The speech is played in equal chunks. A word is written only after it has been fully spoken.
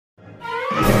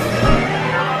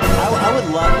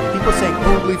would love people saying,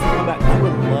 "Oh, Leafy, come back." I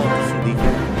would love to see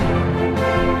Leafy.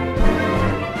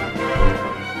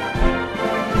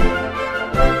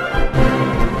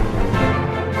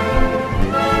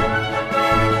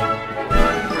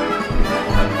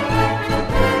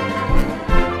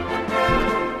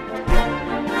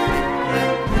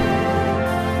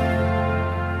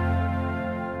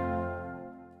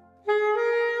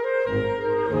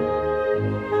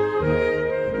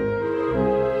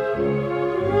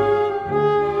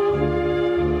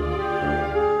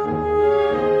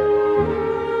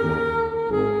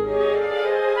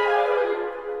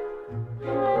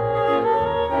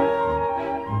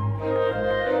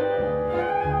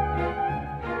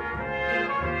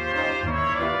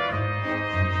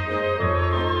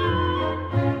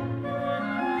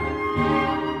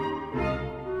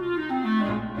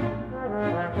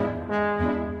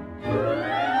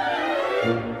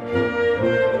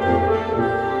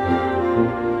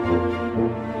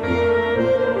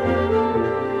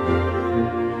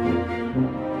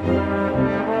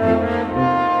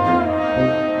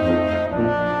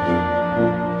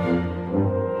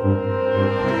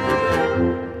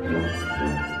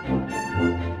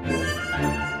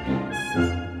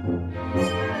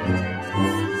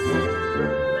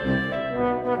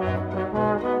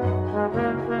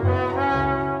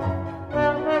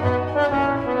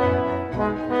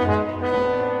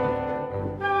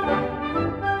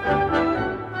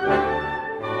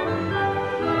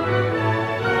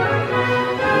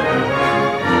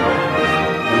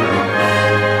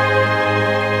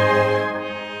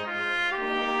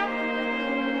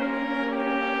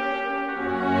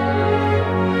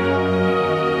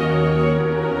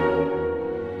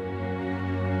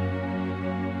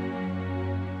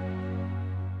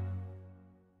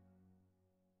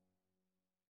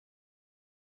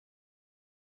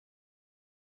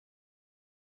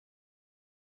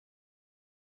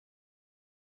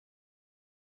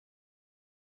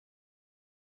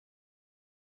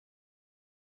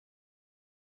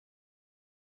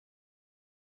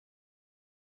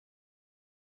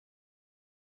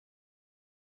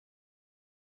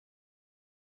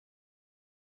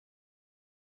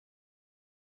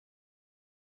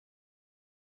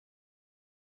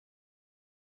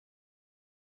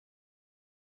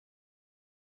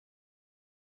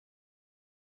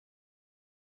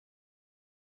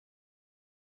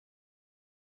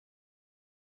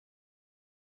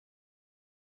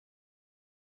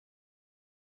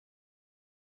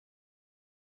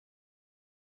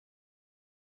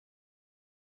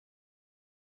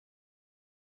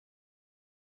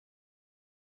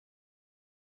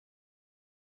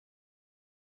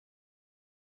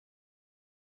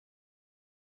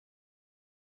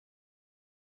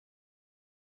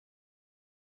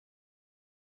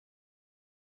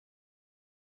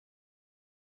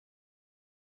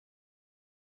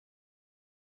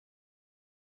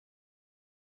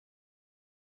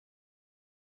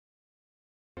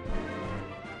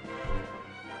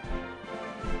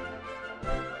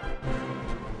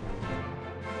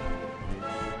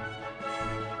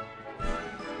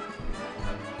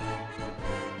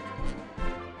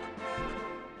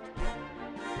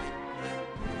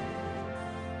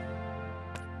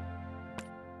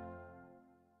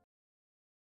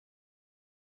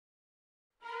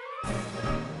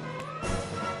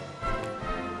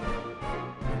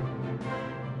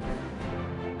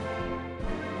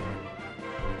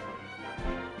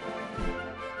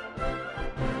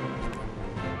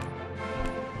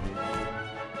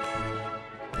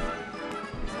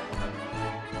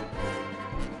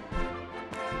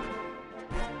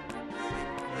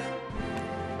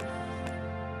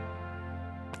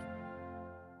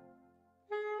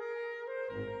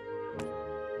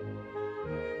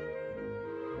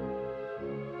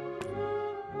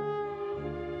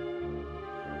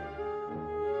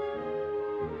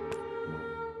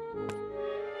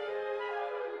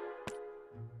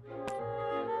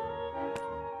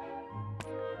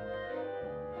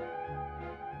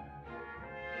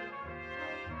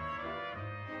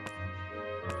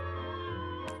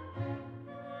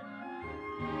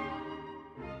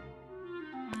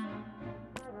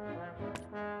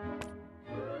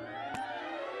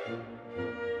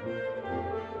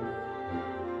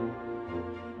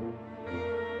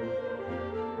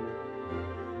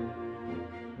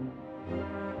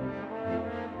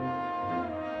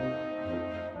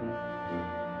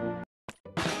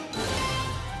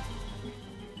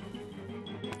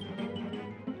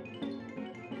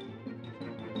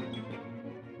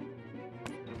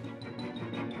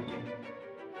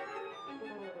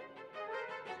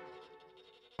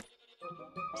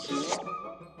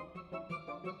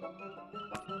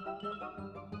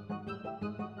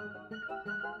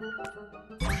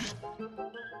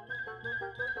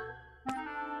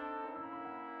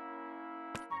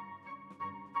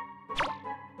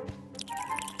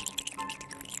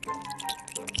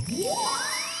 A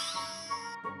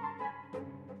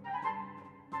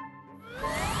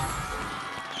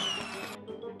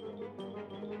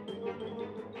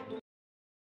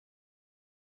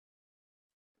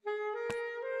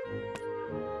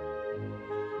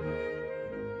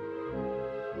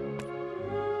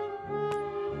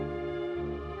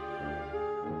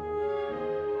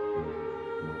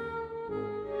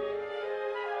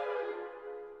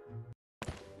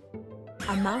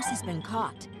mouse has been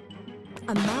caught.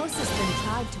 A mouse has been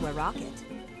tied to a rocket.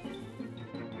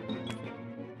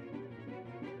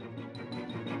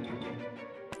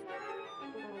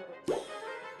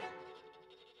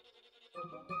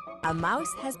 A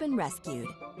mouse has been rescued.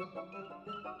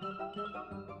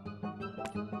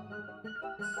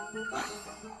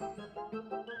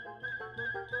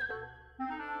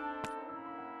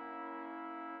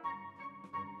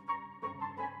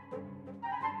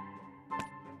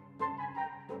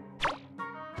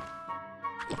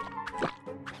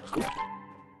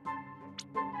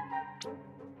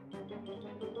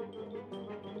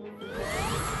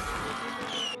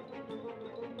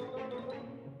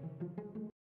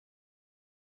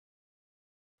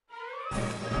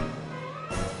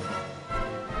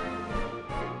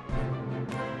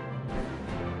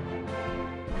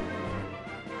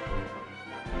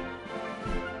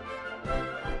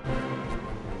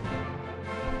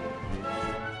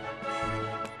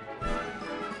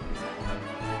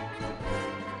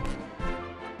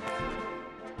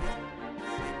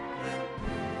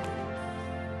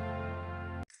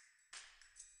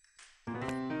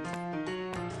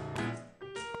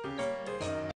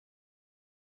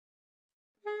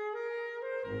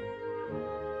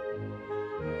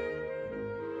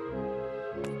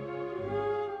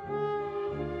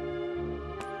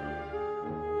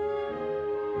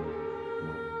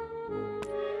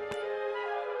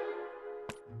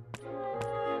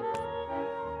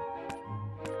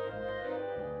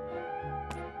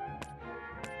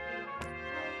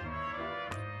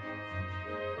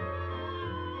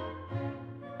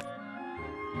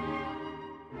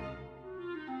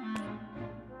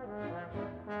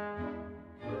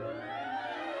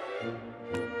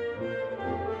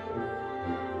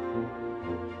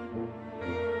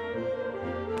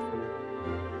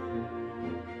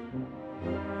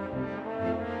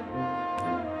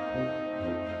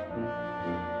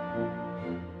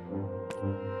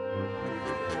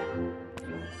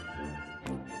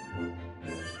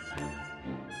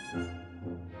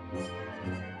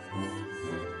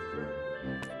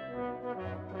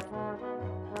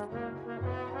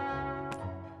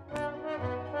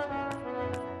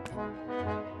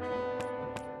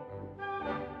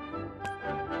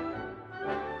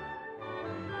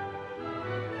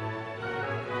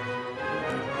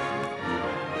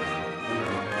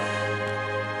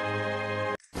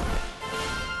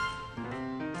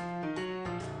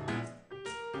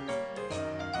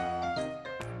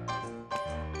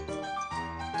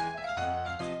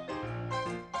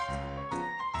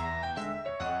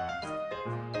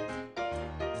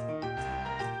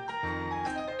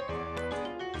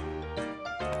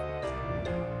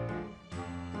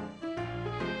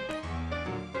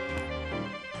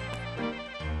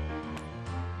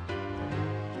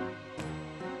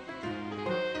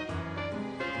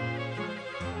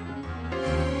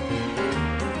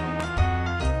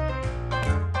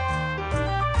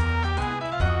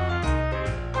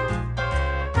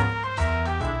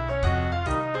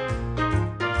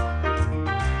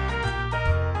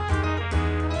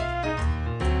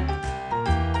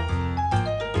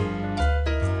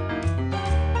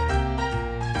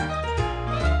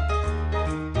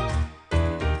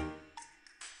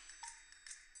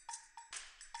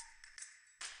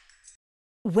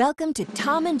 Welcome to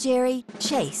Tom and Jerry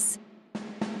Chase.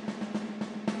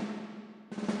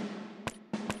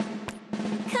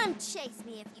 Come chase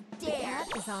me if you dare! Cat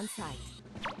is on site.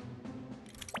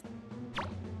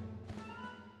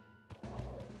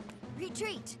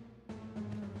 Retreat!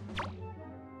 The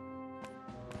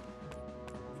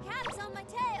cat is on my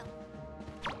tail!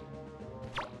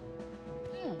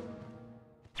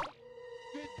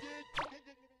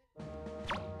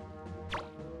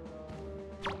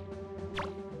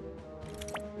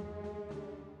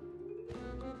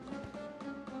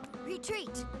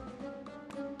 Retreat!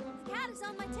 The cat is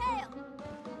on my tail!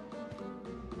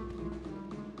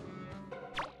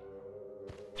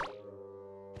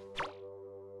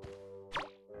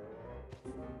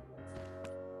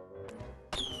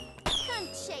 Come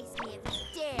chase me if you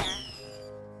dare!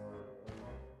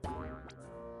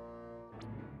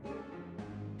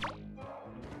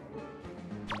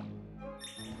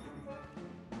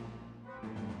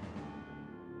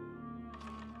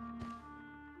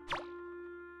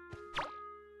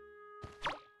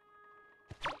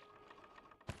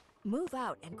 Move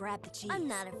out and grab the cheese. I'm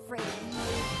not afraid of you.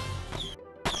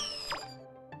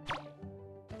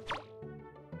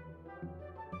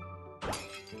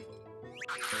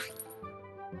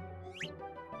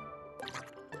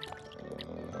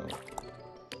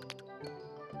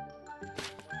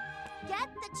 Get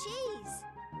the cheese.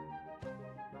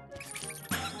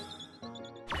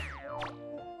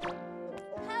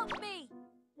 Help me.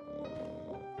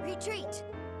 Retreat.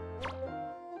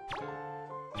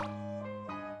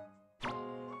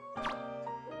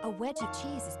 A wedge of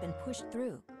cheese has been pushed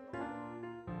through.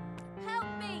 Help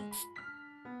me.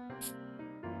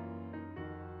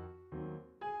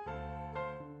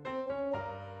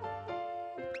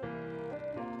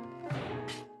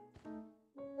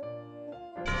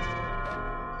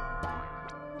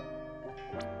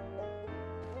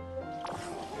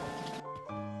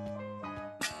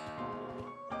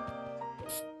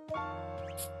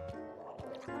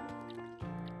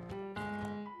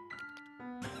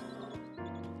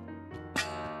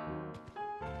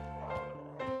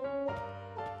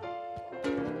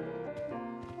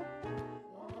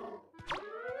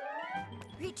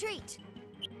 Retreat.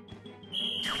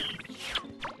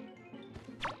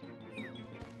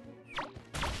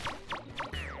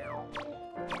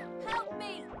 Help me. Help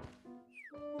me.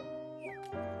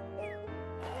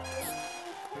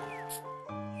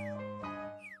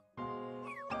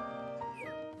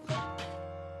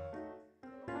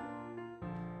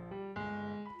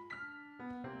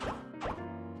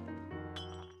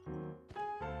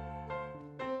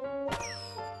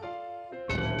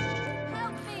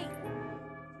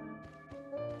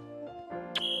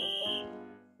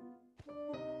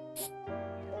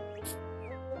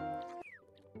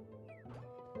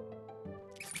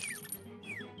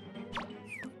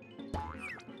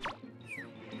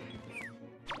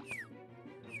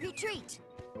 Retreat.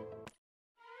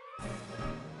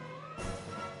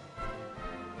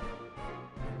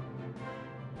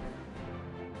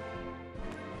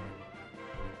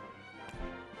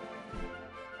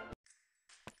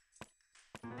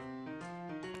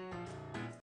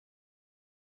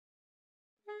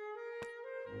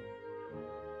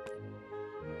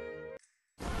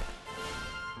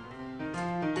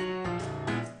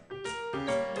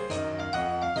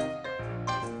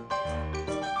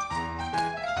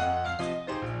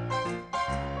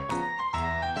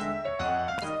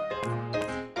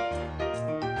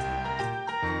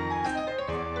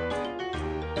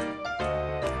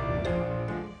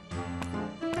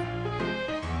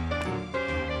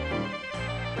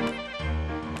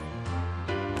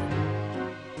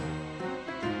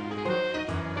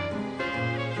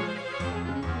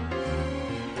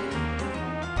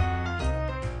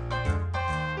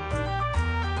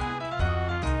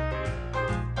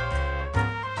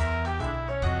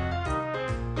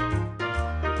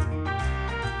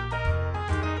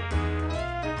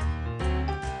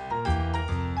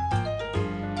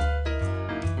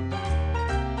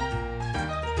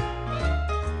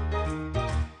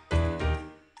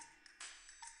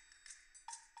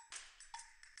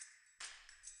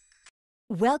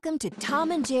 Welcome to Tom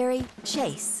and Jerry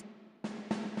Chase.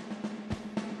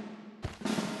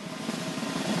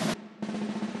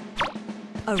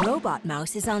 A robot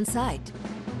mouse is on site.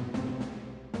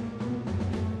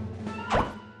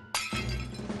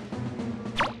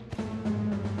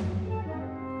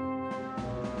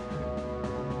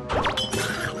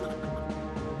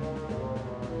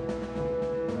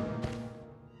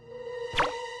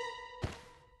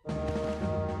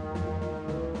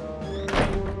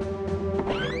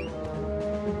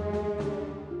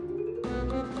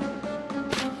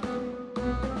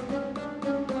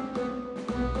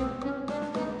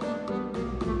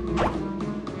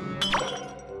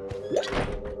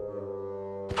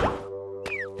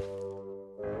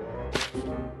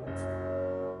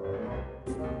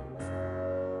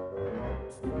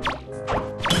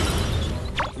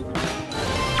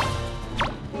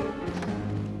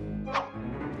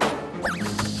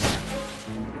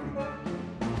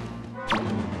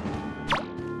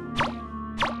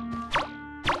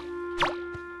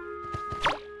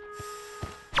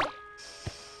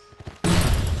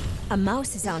 A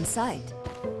mouse is on site.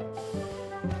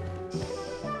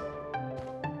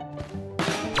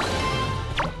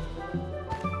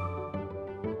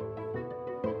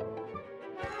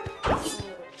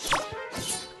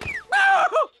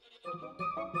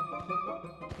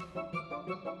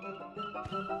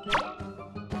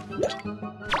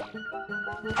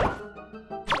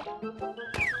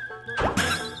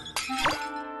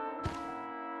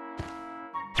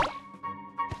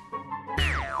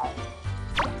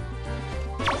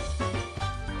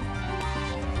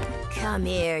 Come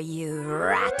here, you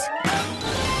rat.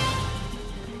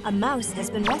 A mouse has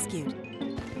been rescued.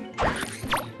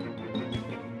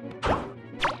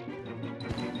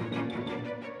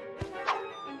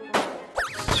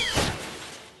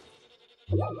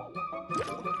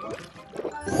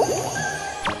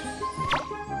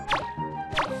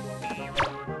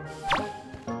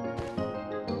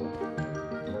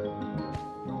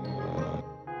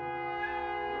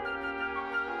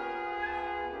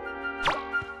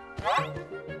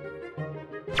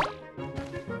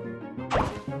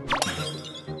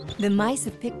 The mice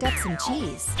have picked up some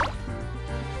cheese.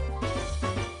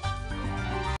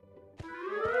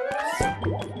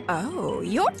 Oh,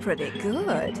 you're pretty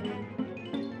good.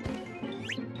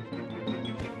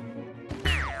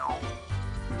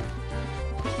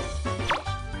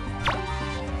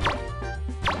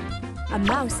 A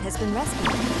mouse has been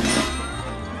rescued.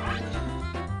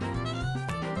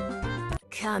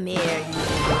 Come here,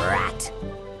 you rat.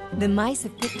 The mice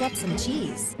have picked up some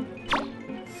cheese.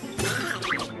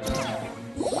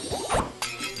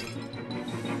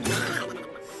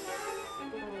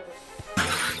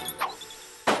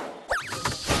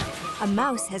 A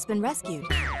mouse has been rescued.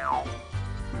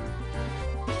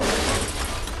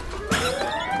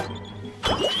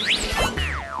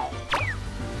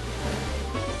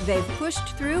 They've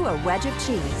pushed through a wedge of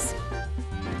cheese.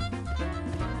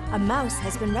 A mouse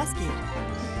has been rescued.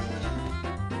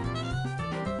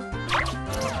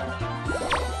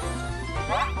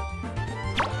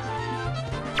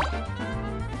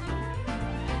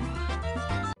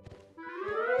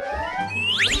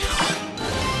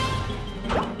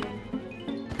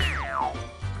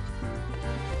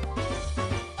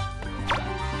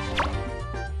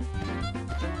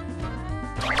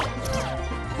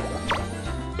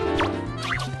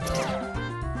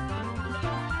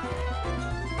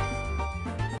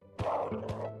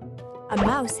 A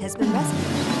mouse has been rescued.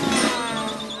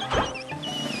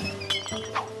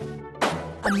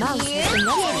 A mouse has been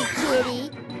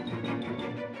rescued.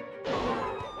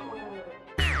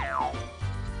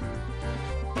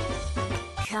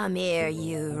 Come here,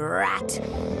 you rat.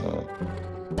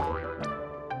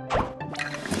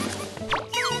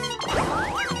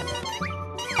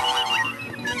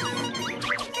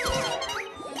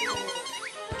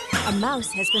 A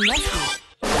mouse has been rescued.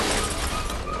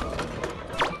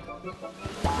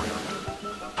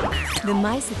 The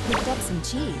mice have picked up some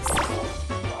cheese.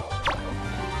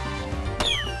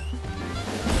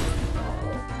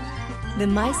 The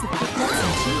mice have picked up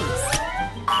some cheese.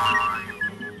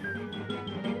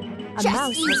 A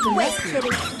mouse has been rescued.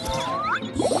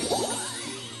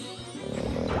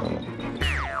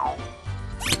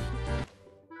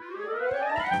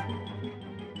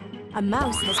 A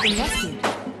mouse has been rescued.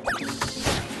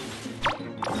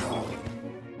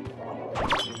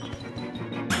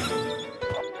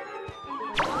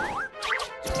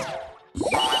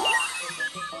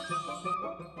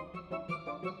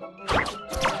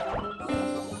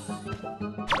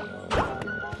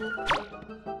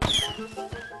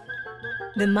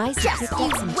 The mice have picked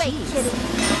up some cheese.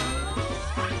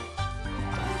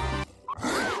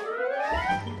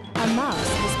 A mouse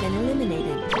has been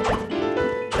eliminated.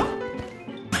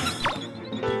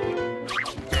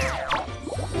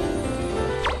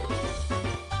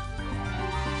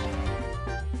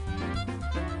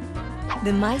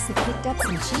 The mice have picked up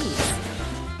some cheese.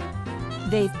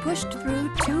 They've pushed through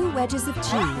 2 wedges of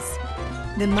cheese.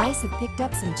 The mice have picked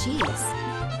up some cheese.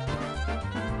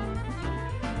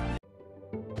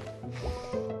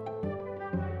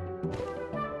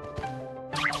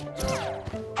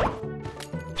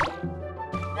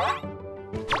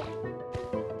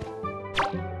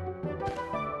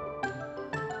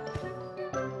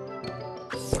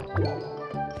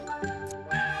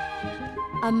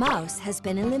 A mouse has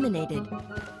been eliminated.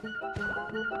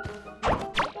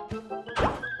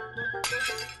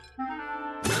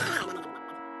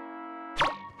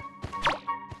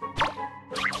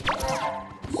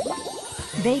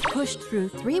 They pushed through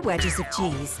 3 wedges of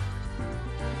cheese.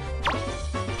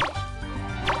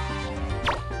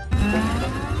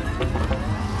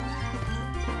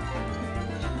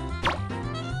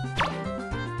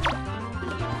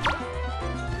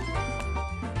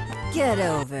 Get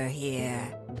over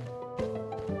here.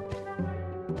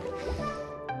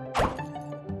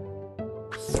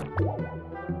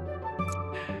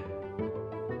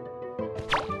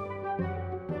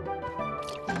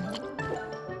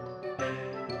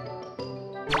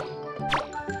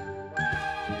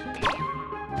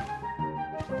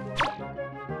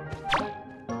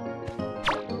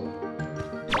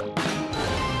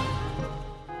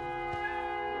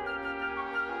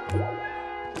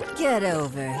 Get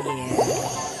over here.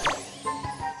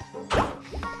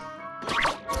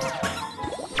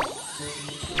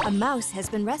 A mouse has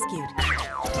been rescued.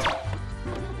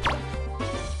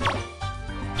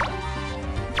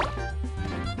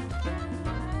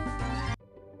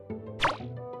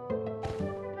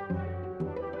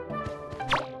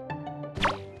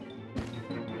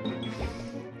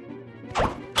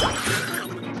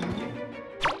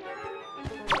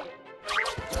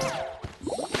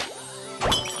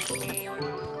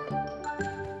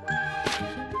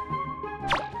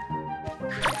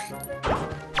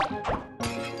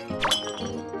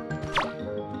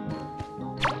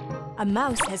 A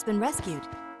mouse has been rescued.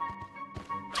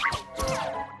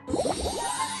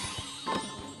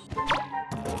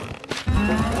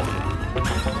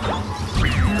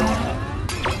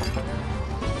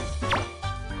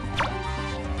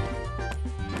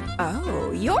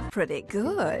 Oh, you're pretty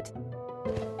good.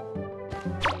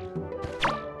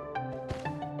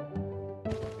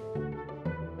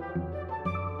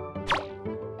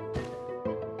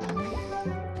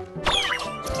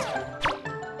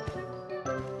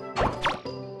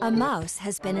 A mouse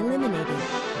has been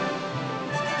eliminated.